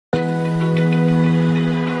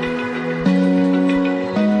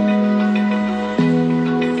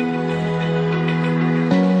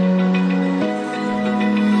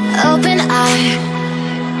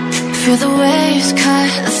Feel the waves cut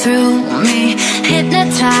through me,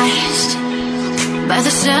 hypnotized by the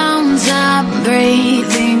sounds I'm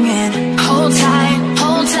breathing in. Hold tight,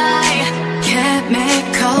 hold tight,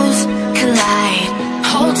 chemicals collide.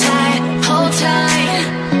 Hold tight, hold tight,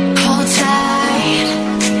 hold tight.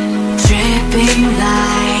 Dripping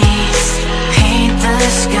lights paint the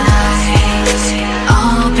skies,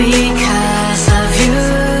 all because of you.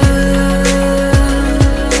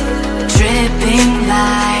 Dripping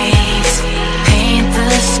lights paint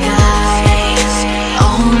the skies,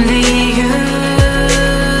 only you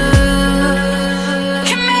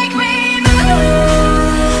can make me move.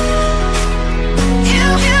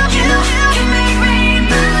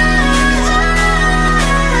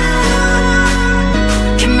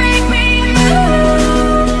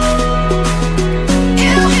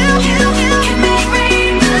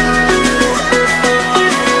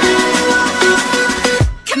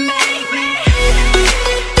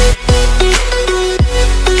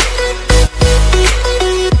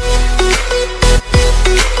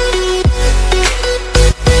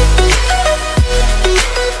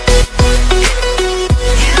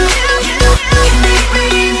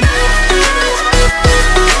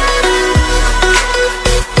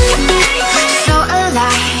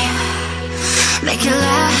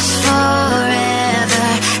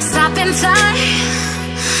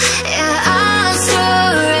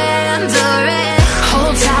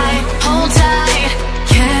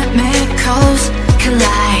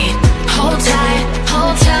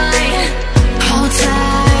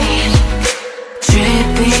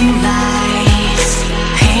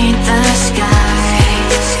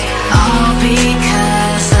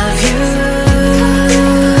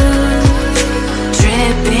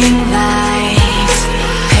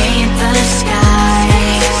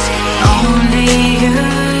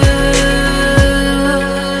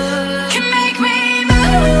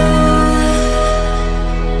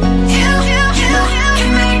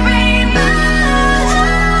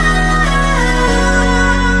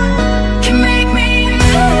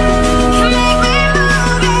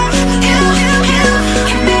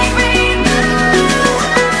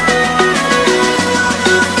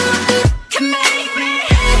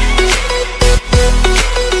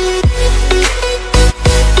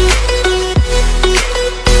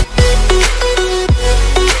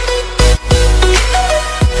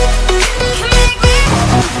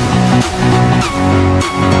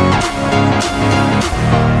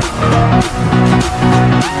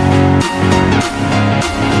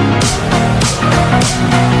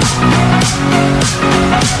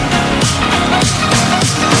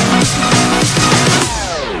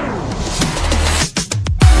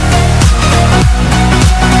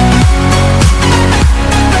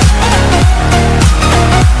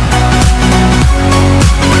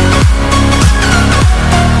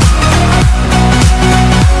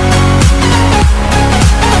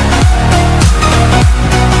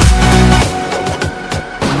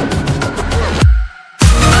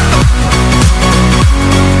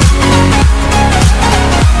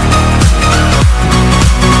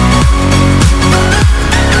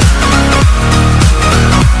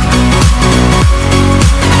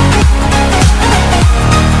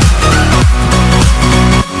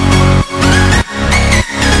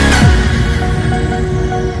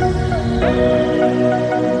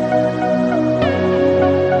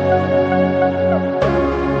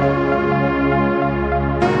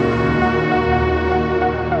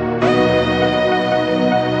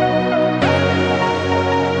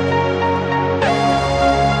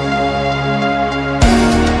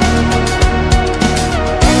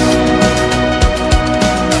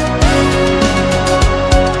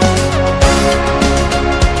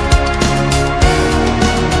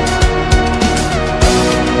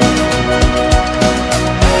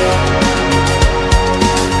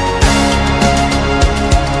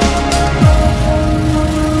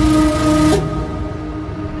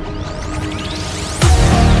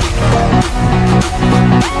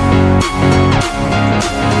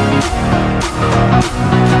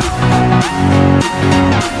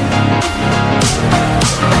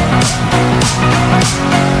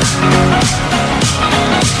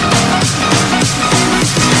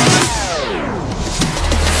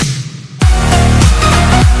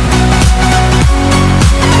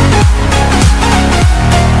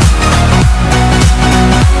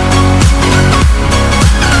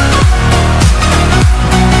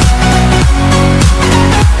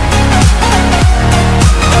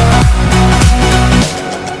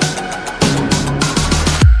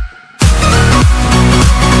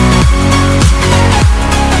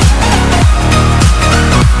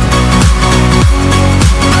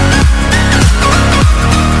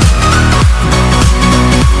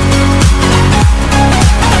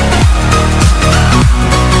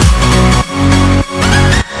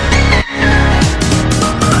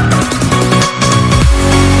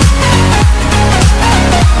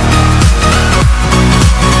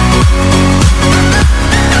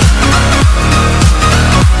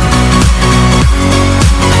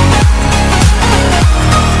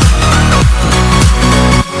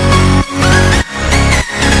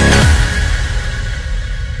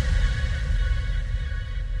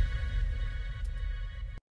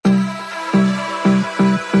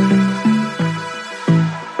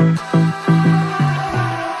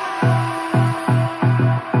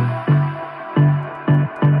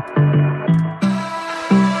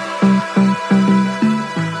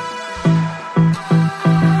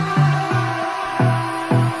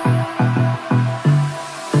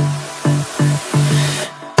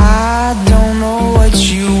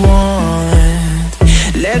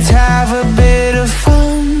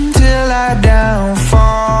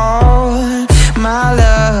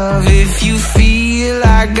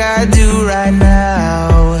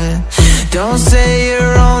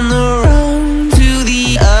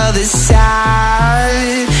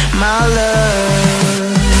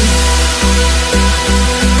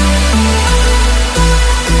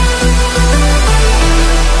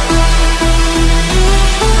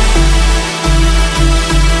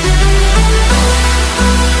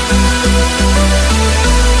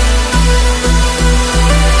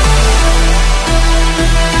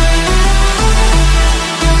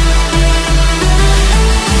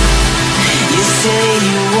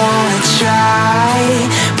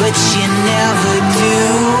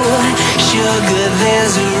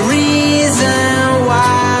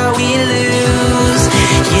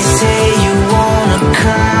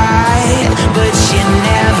 cry, but you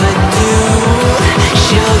never do.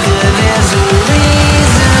 Sugar, there's a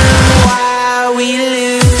reason why we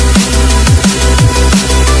lose.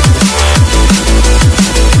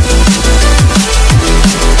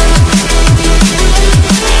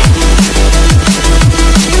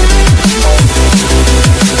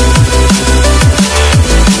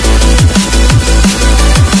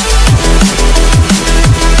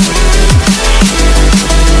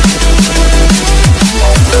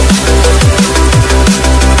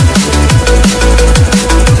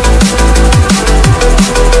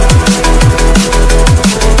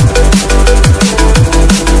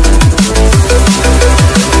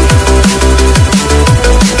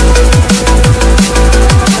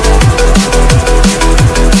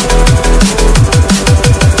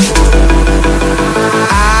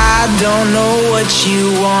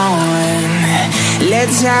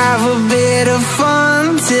 Let's have a bit of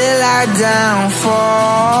fun till our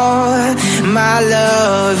downfall. My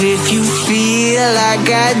love, if you feel like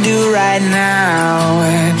I do right now,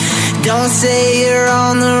 don't say you're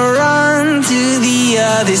on the run to the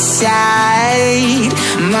other side.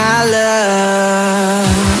 My love,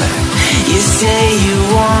 you say you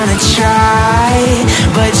wanna try,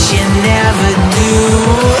 but you never do.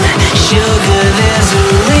 Sugar, there's a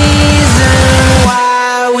reason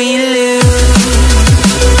why we lose.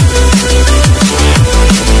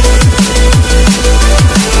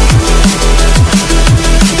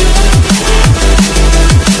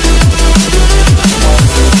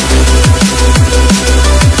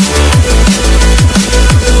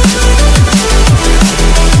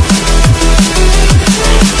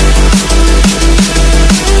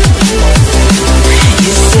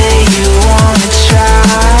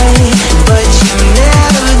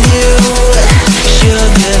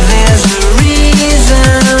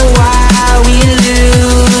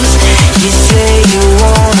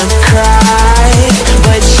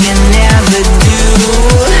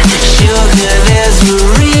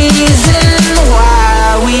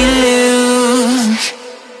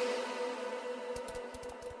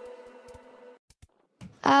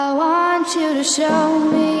 I want you to show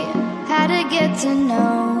me how to get to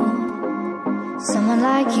know someone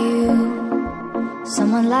like you,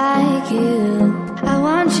 someone like you. I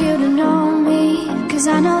want you to know me, 'cause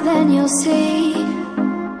I know then you'll see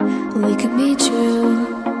we can be true,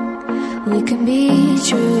 we can be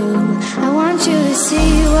true. I want you to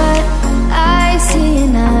see what I see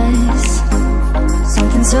in us,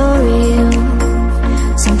 something so real,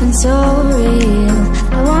 something so real.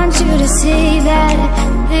 I want you to see that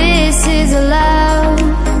this is a love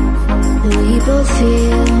that we both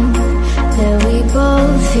feel, that we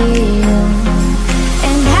both feel.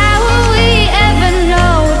 And how will we ever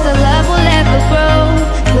know if the love will ever grow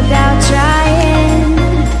without trying,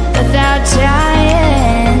 without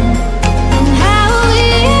trying? And how will we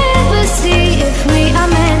ever see if we are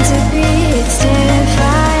meant to be? It's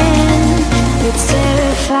terrifying, it's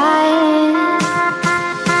terrifying.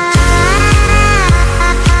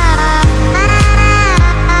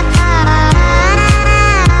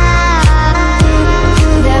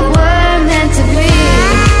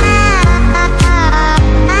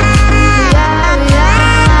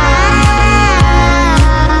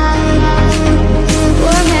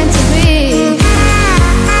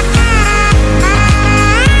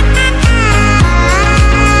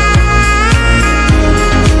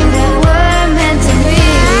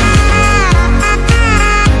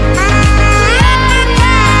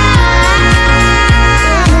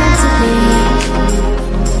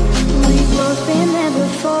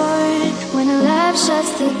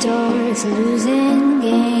 It's a losing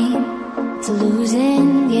game, it's a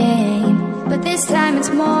losing game. But this time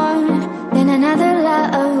it's more than another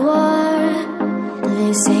lot of war.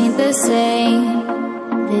 This ain't the same,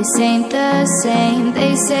 this ain't the same.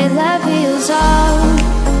 They say love heals all,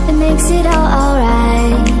 it makes it all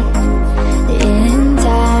alright.